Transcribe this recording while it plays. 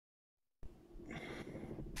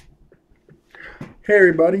Hey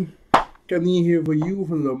everybody, Kevin here for you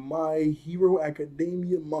from the My Hero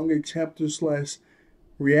Academia manga chapter slash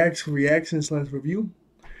reaction slash review.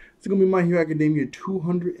 It's gonna be My Hero Academia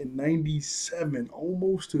 297,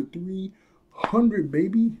 almost to 300,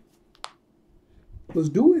 baby. Let's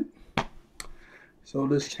do it. So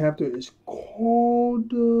this chapter is called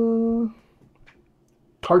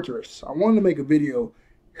Tartarus. I wanted to make a video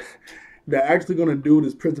that actually gonna do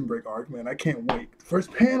this prison break arc, man. I can't wait. The first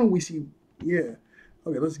panel we see, yeah.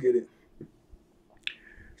 Okay, let's get it.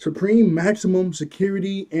 Supreme Maximum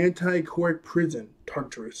Security Anti-Quirk Prison,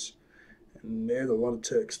 Tartarus. And there's a lot of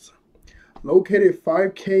text. Located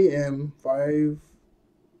 5 km, 5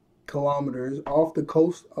 kilometers off the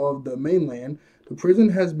coast of the mainland, the prison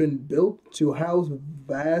has been built to house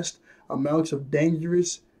vast amounts of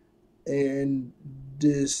dangerous and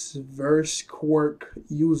diverse quirk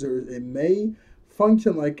users. It may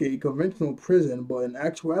function like a conventional prison, but in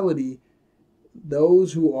actuality,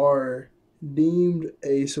 those who are deemed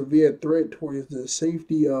a severe threat towards the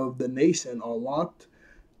safety of the nation are locked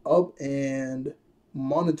up and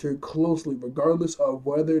monitored closely, regardless of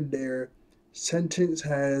whether their sentence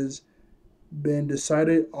has been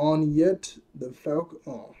decided on yet.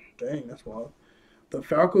 Oh, dang, that's wild. The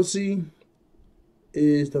faculty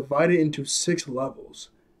is divided into 6 levels,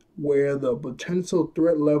 where the potential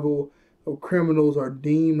threat level of criminals are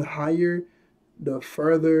deemed higher the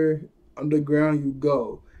further underground you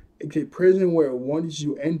go. It's a prison where once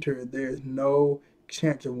you enter, there's no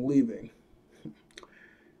chance of leaving.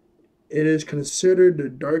 It is considered the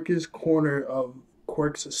darkest corner of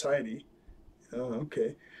Quirk society.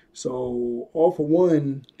 Okay. So, all for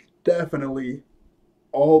one, definitely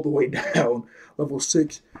all the way down. Level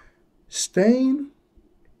 6. Stain.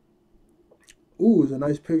 Ooh, it's a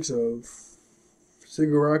nice picture of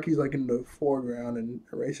Sigaraki's like in the foreground and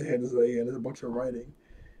Eraserhead is there, and there's a bunch of writing.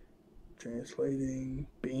 Translating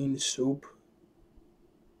bean soup.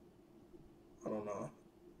 I don't know.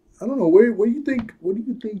 I don't know. What do you think? What do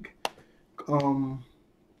you think?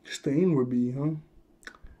 Stain would be, huh?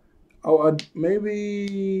 Oh,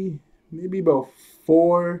 maybe about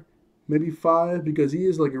 4, maybe 5, because he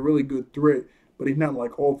is like a really good threat, but he's not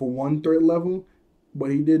like all for one threat level.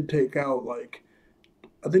 But he did take out like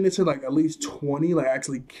I think they said like at least 20, like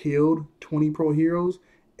actually killed 20 pro heroes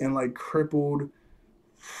and like crippled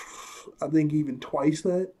I think even twice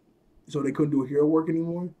that, so they couldn't do hero work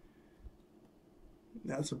anymore.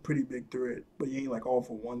 That's a pretty big threat, but you ain't like all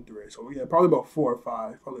for one threat. So yeah, probably about 4 or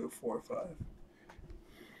 5. Probably about 4 or 5.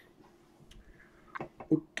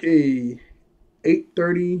 Okay,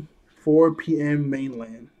 8:30, 4 p.m.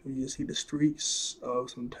 mainland. You just see the streets of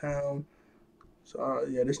some town. So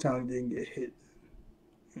yeah, this town didn't get hit.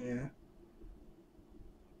 Yeah,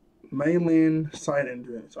 mainland side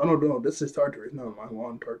entrance. Oh no, this is Tartarus. No, my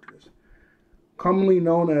one Tartarus. Commonly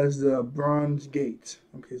known as the Bronze Gate.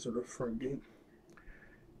 Okay, so the front gate.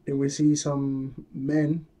 Then we see some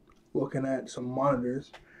men looking at some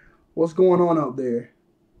monitors. What's going on out there?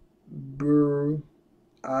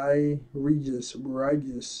 Regis,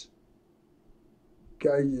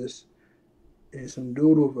 Gaius, and some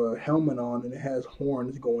dude with a helmet on and it has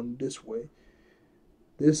horns going this way.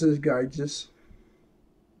 This is Gaius.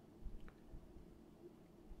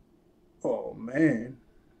 Oh man,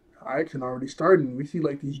 action already starting. We see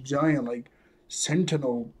like these giant like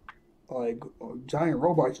sentinel like giant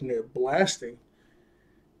robots in there blasting.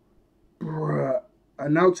 Bruh.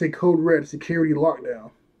 Announce a code red security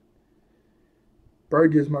lockdown.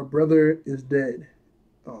 Burgess, my brother is dead.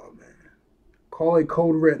 Oh man. Call a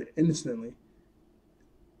code red instantly.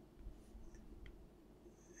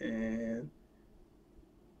 And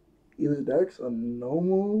either that's a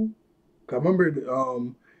normal. I remember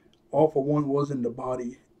All for One was in the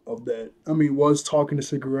body of that. I mean, was talking to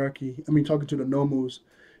Sigaraki. I mean, talking to the Nomos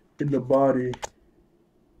in the body.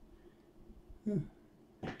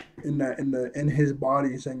 In his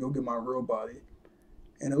body, saying, "Go get my real body."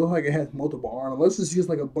 And it looks like it has multiple arms. Unless it's just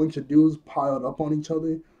like a bunch of dudes piled up on each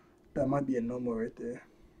other, that might be a Nomo right there.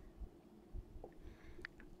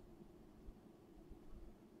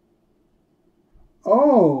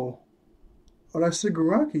 Oh, oh, that's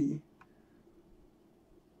Sigaraki.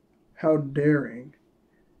 How daring!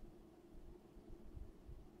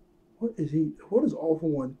 What is he? What is All for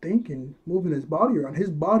One thinking? Moving his body around. His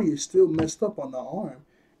body is still messed up on the arm,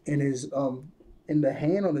 and his and the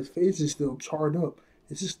hand on his face is still charred up.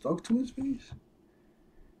 Is it stuck to his face?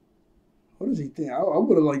 What does he think? I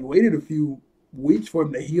would have like waited a few weeks for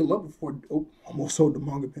him to heal up before. Oh, almost sold the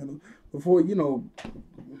manga panel before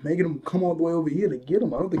making him come all the way over here to get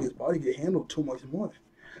him. I don't think his body can handle too much more.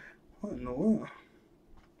 What in the world?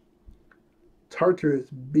 Tartarus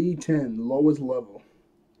B10, lowest level.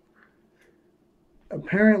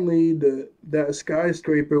 Apparently, that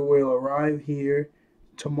skyscraper will arrive here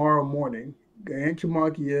tomorrow morning.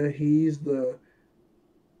 Ganchumakia, he's the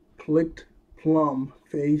plicked plum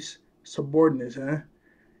face subordinate, huh?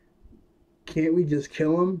 Can't we just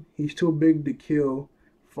kill him? He's too big to kill.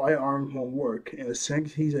 Firearms won't work. And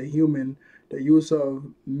since he's a human, the use of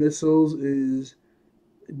missiles is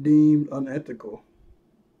deemed unethical.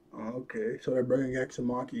 Okay, so they're bringing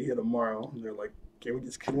Ganchumakia here tomorrow. And they're like, can we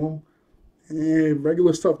just kill him? And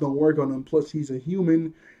regular stuff don't work on him. Plus, he's a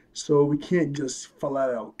human, so we can't just flat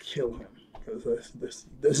out kill him because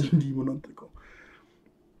that's even unethical.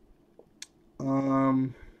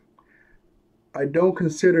 Um, I don't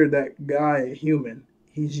consider that guy a human.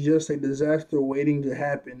 He's just a disaster waiting to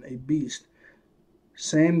happen, a beast.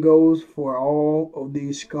 Same goes for all of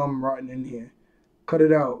these scum rotting in here. Cut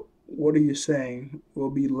it out. What are you saying? Will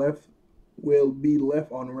be left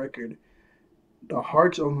on record. The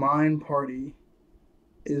Hearts of Mine party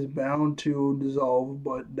is bound to dissolve,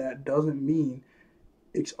 but that doesn't mean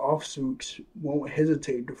its offshoots won't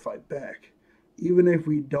hesitate to fight back. Even if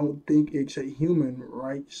we don't think it's a human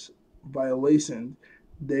rights violation,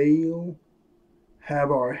 they'll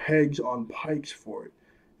have our heads on pikes for it.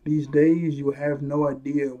 These days, you have no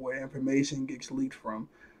idea where information gets leaked from,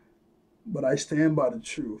 but I stand by the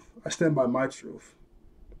truth. I stand by my truth.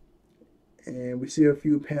 And we see a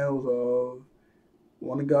few panels of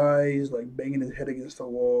one guy's like banging his head against the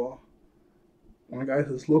wall. One guy's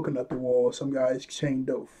just looking at the wall. Some guy's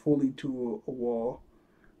chained up fully to a wall.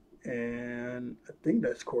 And I think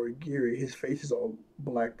that's Corey Geary. His face is all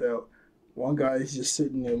blacked out. One guy's just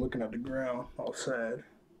sitting there looking at the ground, all sad.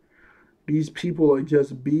 These people are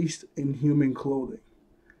just beasts in human clothing.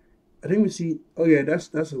 I think we see. Oh yeah,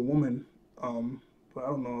 that's a woman. But I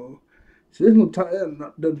don't know. She doesn't look tired.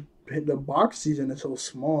 The box season is so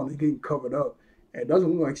small and it's getting covered up. And it doesn't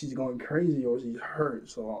look like she's going crazy or she's hurt.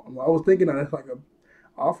 So I was thinking that it's like a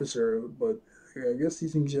officer, but I guess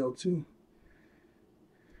he's in jail too.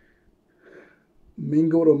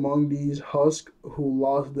 Mingled among these husks who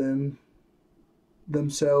lost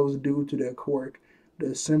themselves due to their quirk.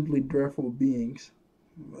 They're simply dreadful beings.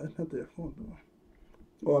 Well, that's not their fault though.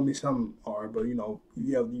 Well, I mean, some are, but you're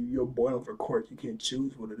born with a quirk. You can't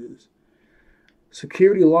choose what it is.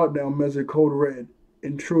 Security lockdown measure code red.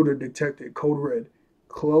 Intruder detected. Code red.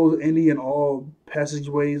 Close any and all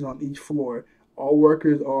passageways on each floor. All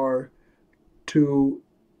workers are to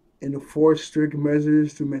enforce strict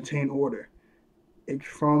measures to maintain order. It's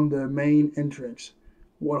from the main entrance.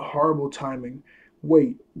 What horrible timing.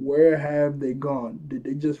 Wait, where have they gone? Did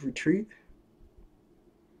they just retreat?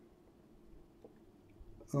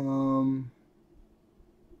 So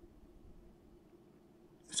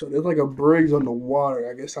there's like a bridge on the water.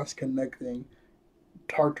 I guess that's connecting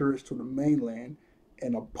Tartarus to the mainland,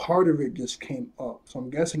 and a part of it just came up. So I'm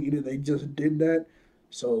guessing either they just did that,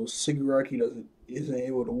 so Shigaraki isn't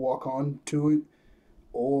able to walk on to it,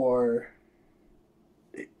 or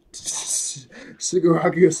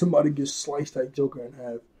Shigaraki or somebody just sliced that Joker in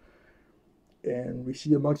half. And we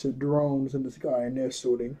see a bunch of drones in the sky, and they're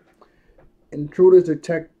shooting. Intruders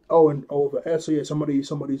detect. So yeah, somebody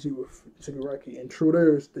see with Shigaraki.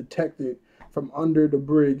 Intruders detected from under the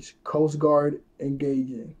bridge. Coast Guard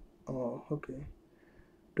engaging. Oh, okay.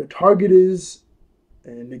 The target is,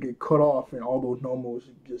 and they get cut off, and all those normals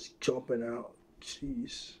just jumping out.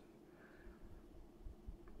 Jeez.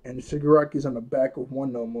 And Shigaraki's on the back of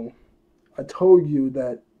one normal. I told you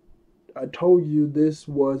this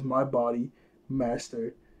was my body,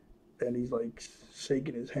 master. And he's like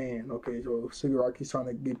shaking his hand. Okay, so Shigaraki's trying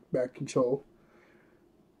to get back control.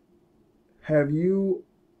 Have you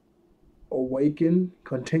awakened?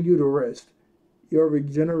 Continue to rest. Your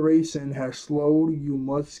regeneration has slowed. You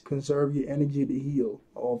must conserve your energy to heal.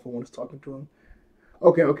 All for one is talking to him.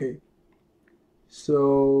 Okay.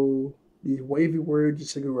 So these wavy words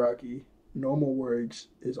is Shigaraki. Normal words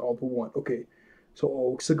is all for one. Okay.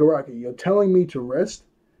 So Shigaraki, you're telling me to rest?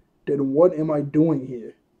 Then what am I doing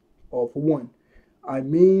here? All for one. I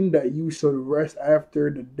mean that you should rest after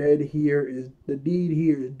the deed here is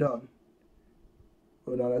done.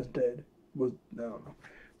 Oh no, that's dead. No.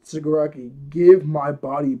 Shigaraki, give my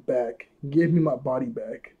body back. Give me my body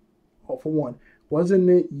back. All for one. Wasn't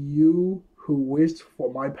it you who wished for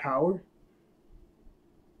my power?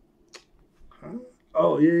 Huh?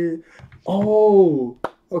 Oh yeah. Oh,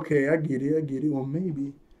 okay. I get it. Well,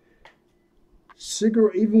 maybe.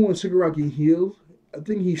 Even when Shigaraki heals, I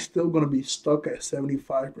think he's still going to be stuck at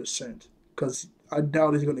 75% because I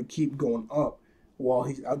doubt he's going to keep going up while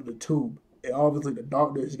he's out of the tube. And obviously the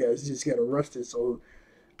doctors just got arrested, so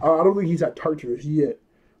I don't think he's at Tartarus yet,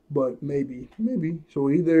 but maybe. So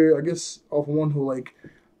either I guess off one who like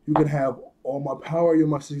you can have all my power, you're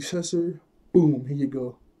my successor. Boom, here you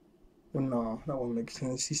go. But nah, that wouldn't make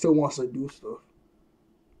sense. He still wants to do stuff.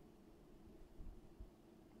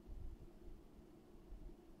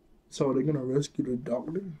 So they're gonna rescue the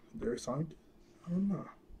doctor, their scientist. I don't know.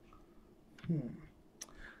 Hmm.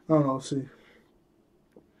 I don't know. See,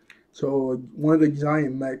 so one of the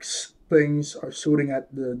giant mechs things are shooting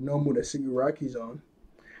at the Nomu that Shigaraki's on,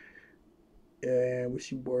 and when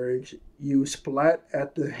she works, you splat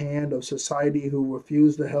at the hand of society who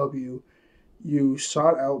refuse to help you. You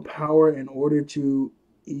sought out power in order to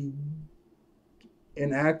e-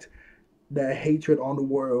 enact that hatred on the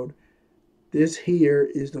world. This here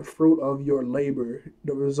is the fruit of your labor,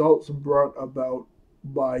 the results brought about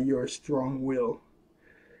by your strong will.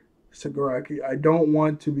 Sagaraki, I don't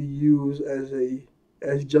want to be used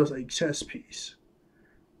as just a chess piece.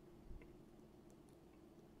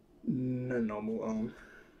 No, no,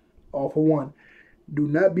 all for one. Do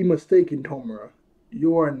not be mistaken, Tomura.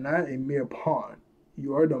 You are not a mere pawn.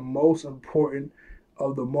 You are the most important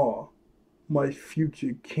of them all. My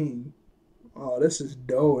future king. Oh, this is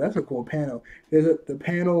dope. That's a cool panel. The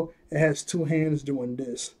panel. It has two hands doing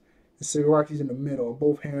this. And Sigaraki's in the middle.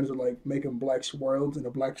 Both hands are like making black swirls, and the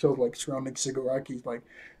black swirls like surrounding Sigaraki's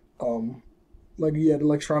um yeah, they're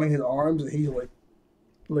like surrounding his arms, and he's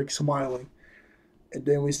like smiling. And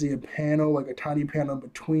then we see a panel, like a tiny panel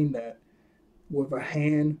between that, with a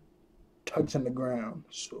hand touching the ground.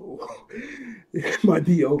 So it might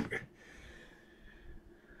be over.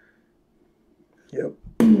 Yep.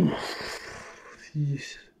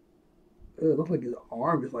 Jeez. It looks like his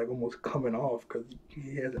arm is like almost coming off because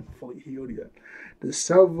he hasn't fully healed yet. The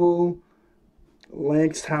Several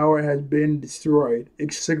Lanks Tower has been destroyed.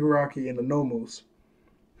 Shigaraki and the Nomos.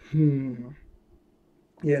 Hmm.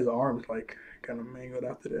 Yeah, his arm's like kind of mangled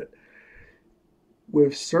after that.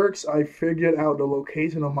 With search, I figured out the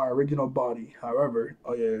location of my original body. However,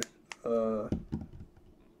 oh yeah,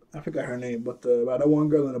 I forgot her name, but about that one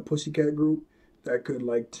girl in the Pussycat group that could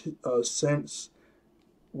like sense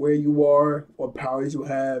where you are, what powers you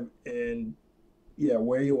have, and yeah,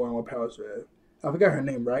 where you are and what powers you have. I forgot her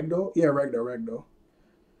name. Ragdoll. Yeah, Ragdoll.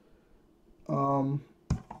 Um,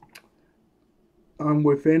 I'm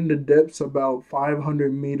within the depths, about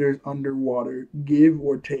 500 meters underwater, give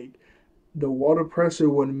or take. The water pressure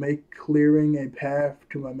would make clearing a path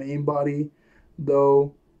to my main body,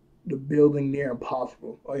 though the building near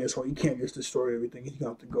impossible. Oh yeah, so you can't just destroy everything. You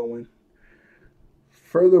have to go in.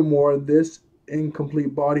 Furthermore, this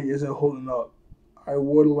incomplete body isn't holding up. I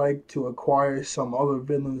would like to acquire some other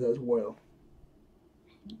villains as well.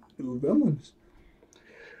 New villains.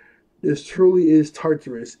 This truly is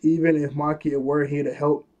Tartarus. Even if Makia were here to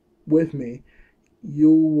help with me,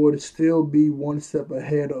 you would still be one step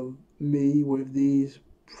ahead of me with these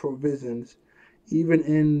provisions. Even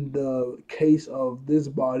in the case of this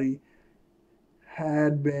body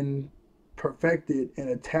had been perfected, an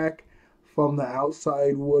attack from the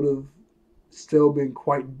outside would have still been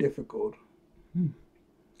quite difficult. Hmm.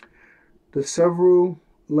 The several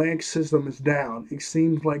Lank system is down. It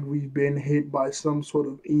seems like we've been hit by some sort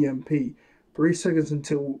of EMP. 3 seconds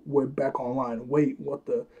until we're back online. Wait, what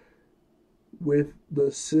the? With the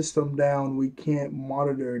system down, we can't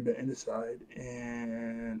monitor the inside.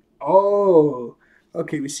 And oh,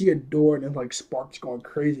 okay, we see a door and there's like sparks going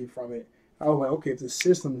crazy from it. I was like, okay, if the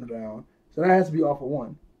system's down, so that has to be off of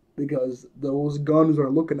one because those guns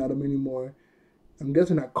aren't looking at him anymore. I'm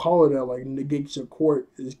guessing that collar that like negates your court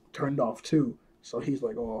is turned off too. So he's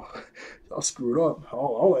like, oh, I screwed up.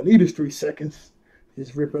 All I need is 3 seconds.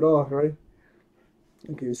 Just rip it off, right?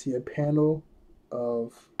 Okay, you see a panel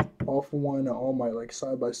of All for One and All Might like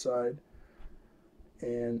side by side.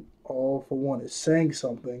 And All for One is saying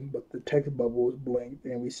something, but the text bubble is blinked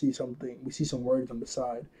and we see something, we see some words on the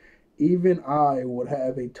side. Even I would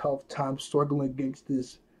have a tough time struggling against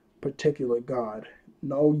this particular god.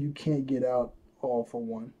 No, you can't get out, All for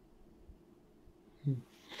One.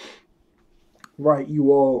 Right,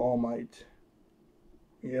 you all might.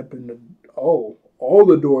 Yep, and all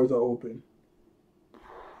the doors are open.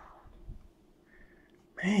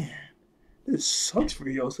 Man, this sucks for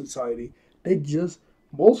your society. They just,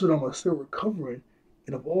 most of them are still recovering.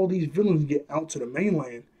 And if all these villains get out to the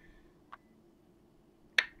mainland,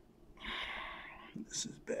 this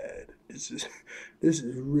is bad. This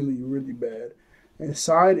is really, really bad.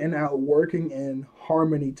 Inside and out working in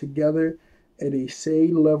harmony together at a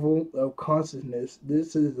shade level of consciousness,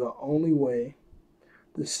 this is the only way.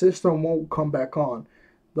 The system won't come back on.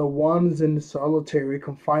 The ones in solitary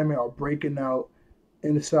confinement are breaking out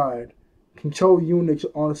inside. Control units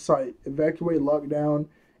on site. Evacuate, lockdown,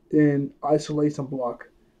 and isolation block.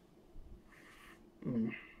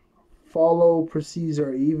 Mm. Follow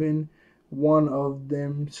procedure. Even one of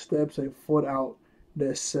them steps a foot out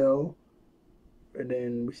that cell, and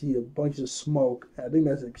then we see a bunch of smoke. I think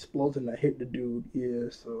that's an explosion that hit the dude. Yeah,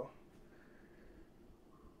 so.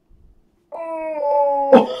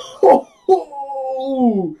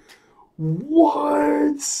 Oh,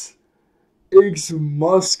 what? It's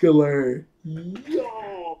muscular.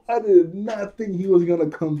 Yo, I did not think he was gonna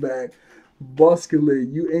come back. Muscular,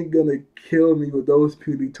 you ain't gonna kill me with those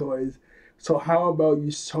puny toys. So how about you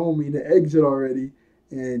show me the exit already?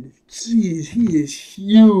 And jeez, he is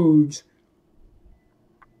huge.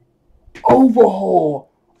 Overhaul.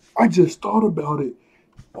 I just thought about it.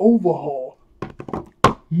 Overhaul.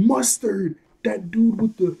 Mustard. That dude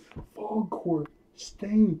with the fog core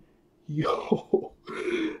stain. Yo,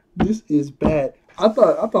 this is bad. I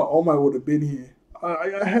thought All Might would have been here.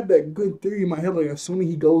 I had that good theory in my head, like as soon as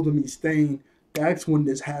he goes to meet Stain, that's when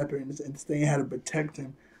this happens, and Stain had to protect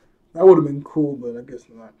him. That would have been cool, but I guess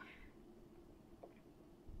not.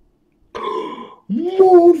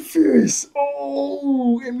 Moonfish!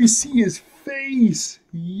 Oh, and we see his face.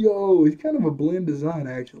 Yo, it's kind of a bland design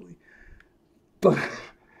actually, but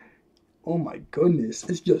oh my goodness,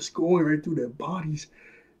 it's just going right through their bodies.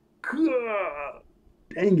 God,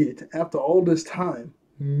 dang it! After all this time,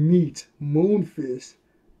 meet Moonfish.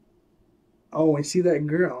 Oh, and see that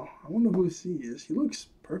girl. I wonder who she is. She looks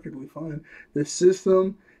perfectly fine. The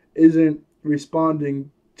system isn't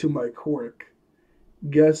responding to my quirk.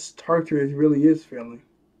 Guess Tartarus really is failing.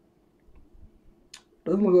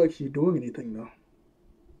 Doesn't look like she's doing anything though.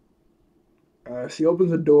 She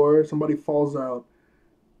opens the door. Somebody falls out,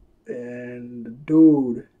 and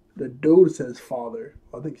the dude says father.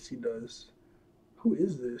 I think she does. Who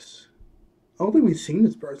is this? I don't think we've seen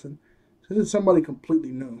this person. This is somebody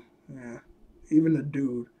completely new. Yeah, even the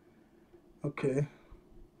dude. Okay.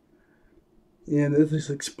 Yeah, there's this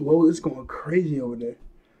explode. It's going crazy over there.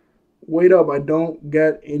 Wait up! I don't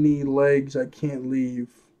get any legs. I can't leave.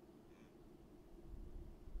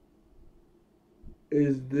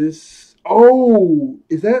 Is this? Oh,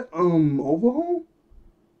 is that Overhaul?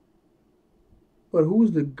 But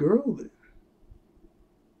who's the girl then?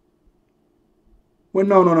 Wait,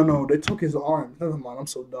 no. They took his arms. Never mind. I'm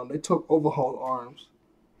so dumb. They took Overhaul's arms.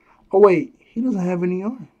 Oh wait, he doesn't have any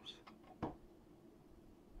arms.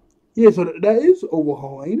 Yeah, so that is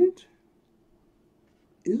Overhaul, ain't it?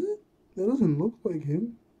 Is it? That doesn't look like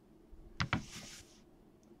him.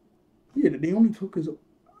 Yeah, they only took his.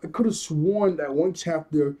 I could have sworn that one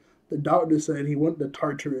chapter, the doctor said he went to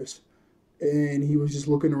Tartarus, and he was just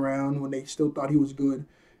looking around when they still thought he was good,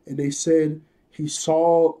 and they said he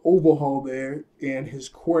saw Overhaul there, and his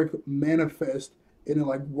quirk manifest, and it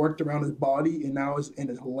like worked around his body, and now it's in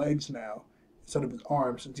his legs now instead of his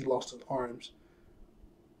arms since he lost his arms.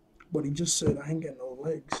 But he just said, "I ain't got no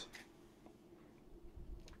legs."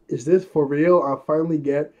 Is this for real? I finally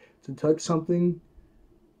get to tuck some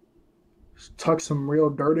real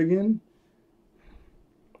dirt again.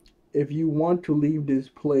 If you want to leave this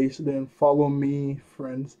place, then follow me,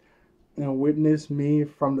 friends, and witness me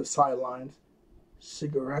from the sidelines.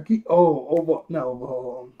 Shigaraki? Oh,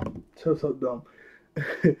 so dumb.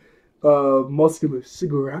 Muscular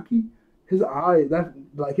Shigaraki? His eye, that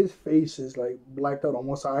like his face is like blacked out on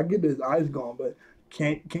one side. I get that his eyes gone, but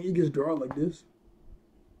can't you just draw it like this?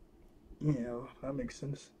 Yeah, that makes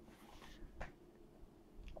sense.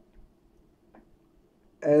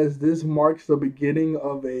 As this marks the beginning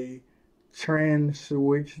of a trans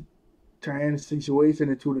switch, trans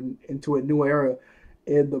situation into a new era,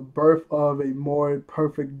 and the birth of a more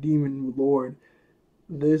perfect demon lord.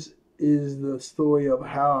 This is the story of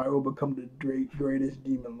how I will become the greatest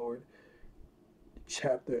demon lord.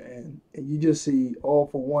 Chapter and you just see All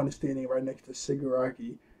For One standing right next to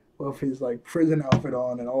Shigaraki with his like prison outfit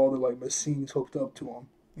on and all the like machines hooked up to him.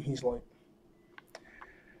 And he's like,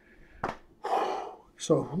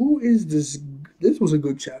 so who is this? This was a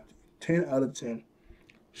good chapter. 10 out of 10.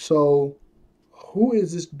 So who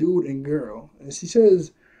is this dude and girl? And she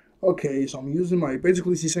says, okay, so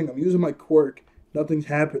basically she's saying I'm using my quirk. Nothing's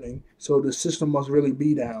happening. So the system must really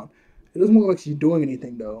be down. It doesn't look like she's doing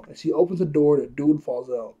anything though. And she opens the door, the dude falls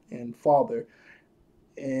out and father.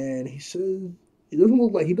 And he doesn't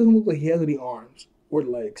look like he has any arms or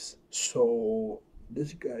legs. So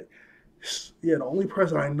this guy, yeah, the only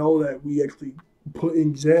person I know that we actually put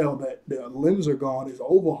in jail that the limbs are gone is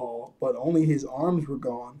Overhaul, but only his arms were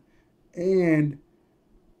gone. And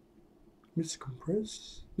Mr.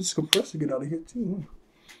 Compressor get out of here too. Huh?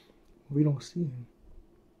 We don't see him.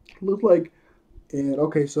 Looks like And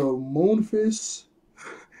okay, so Moonfist,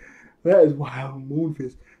 that is wild.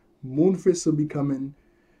 Moonfist will be coming.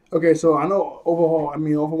 Okay, so I know overall, I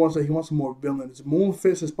mean, overall, say he wants some more villains.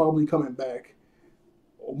 Moonfist is probably coming back.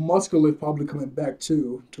 Muscular is probably coming back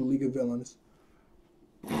too to League of Villains.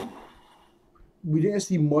 We didn't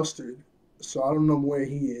see Mustard, so I don't know where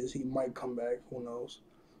he is. He might come back. Who knows?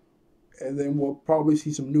 And then we'll probably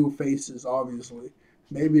see some new faces. Obviously,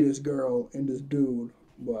 maybe this girl and this dude,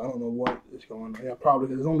 but I don't know what is going on. Yeah, probably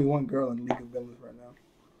there's only one girl in League of Villains right now.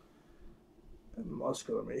 And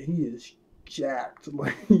Muscular, man, he is jacked.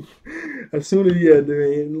 Like as soon as he had there,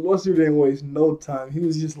 and Mustard didn't waste no time. He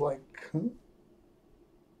was just like, huh?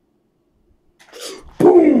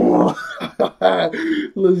 Boom!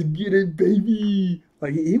 Let's get it, baby.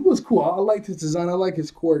 Like he was cool. I liked his design. I like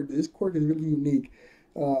his quirk. His quirk is really unique.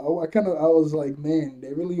 I was like, man,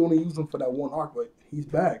 they really only use him for that one arc, but he's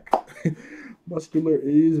back. Muscular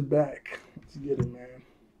is back. Let's get it, man.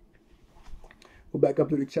 Go back up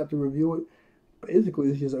to the chapter, review it. Basically,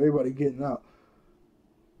 it's just everybody getting out.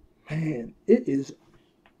 Man, it is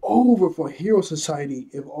over for Hero Society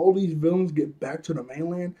if all these villains get back to the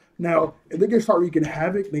mainland. Now, if they can start wreaking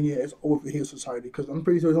havoc, then yeah, it's over for Hero Society. Because I'm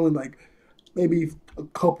pretty sure there's only like maybe a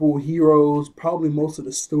couple heroes, probably most of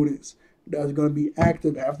the students that's going to be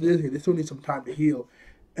active after this. They still need some time to heal,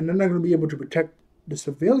 and they're not going to be able to protect the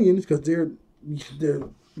civilians because they're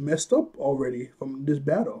messed up already from this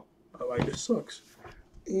battle. Like this sucks,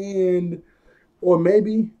 and or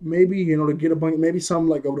maybe to get a bunch, maybe some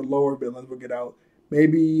like of the lower villains will get out.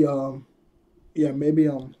 Maybe yeah, maybe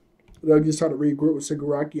they'll just try to regroup with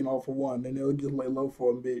Shigaraki and All for One, and they'll just lay low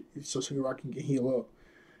for a bit so Shigaraki can heal up.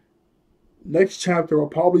 Next chapter, we'll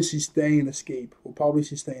probably see Stain escape. We'll probably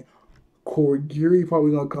see Stain. Korigiri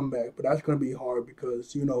probably gonna come back, but that's gonna be hard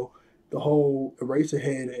because the whole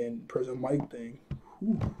Eraserhead and Prison Mike thing.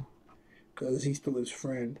 Because he's still his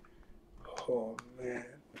friend. Oh man,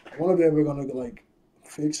 I wonder if they're ever gonna like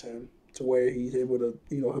fix him to where he's able to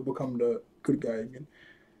he'll become the good guy again.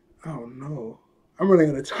 I don't know. I'm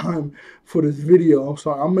running out of time for this video. I'm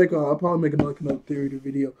sorry. I'll probably make another theory to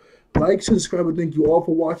video. Like, subscribe, and thank you all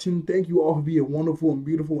for watching. Thank you all for being wonderful and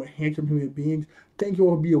beautiful and handsome human beings. Thank you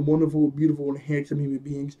all for being wonderful, beautiful, and handsome human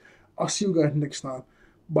beings. I'll see you guys next time.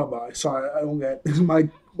 Bye-bye. Sorry, I don't got my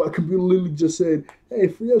computer literally just said, hey,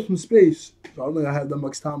 free up some space. So I don't think I have that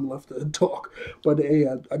much time left to talk. But hey,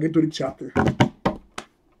 I get through the chapter.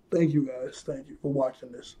 Thank you guys. Thank you for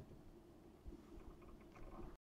watching this.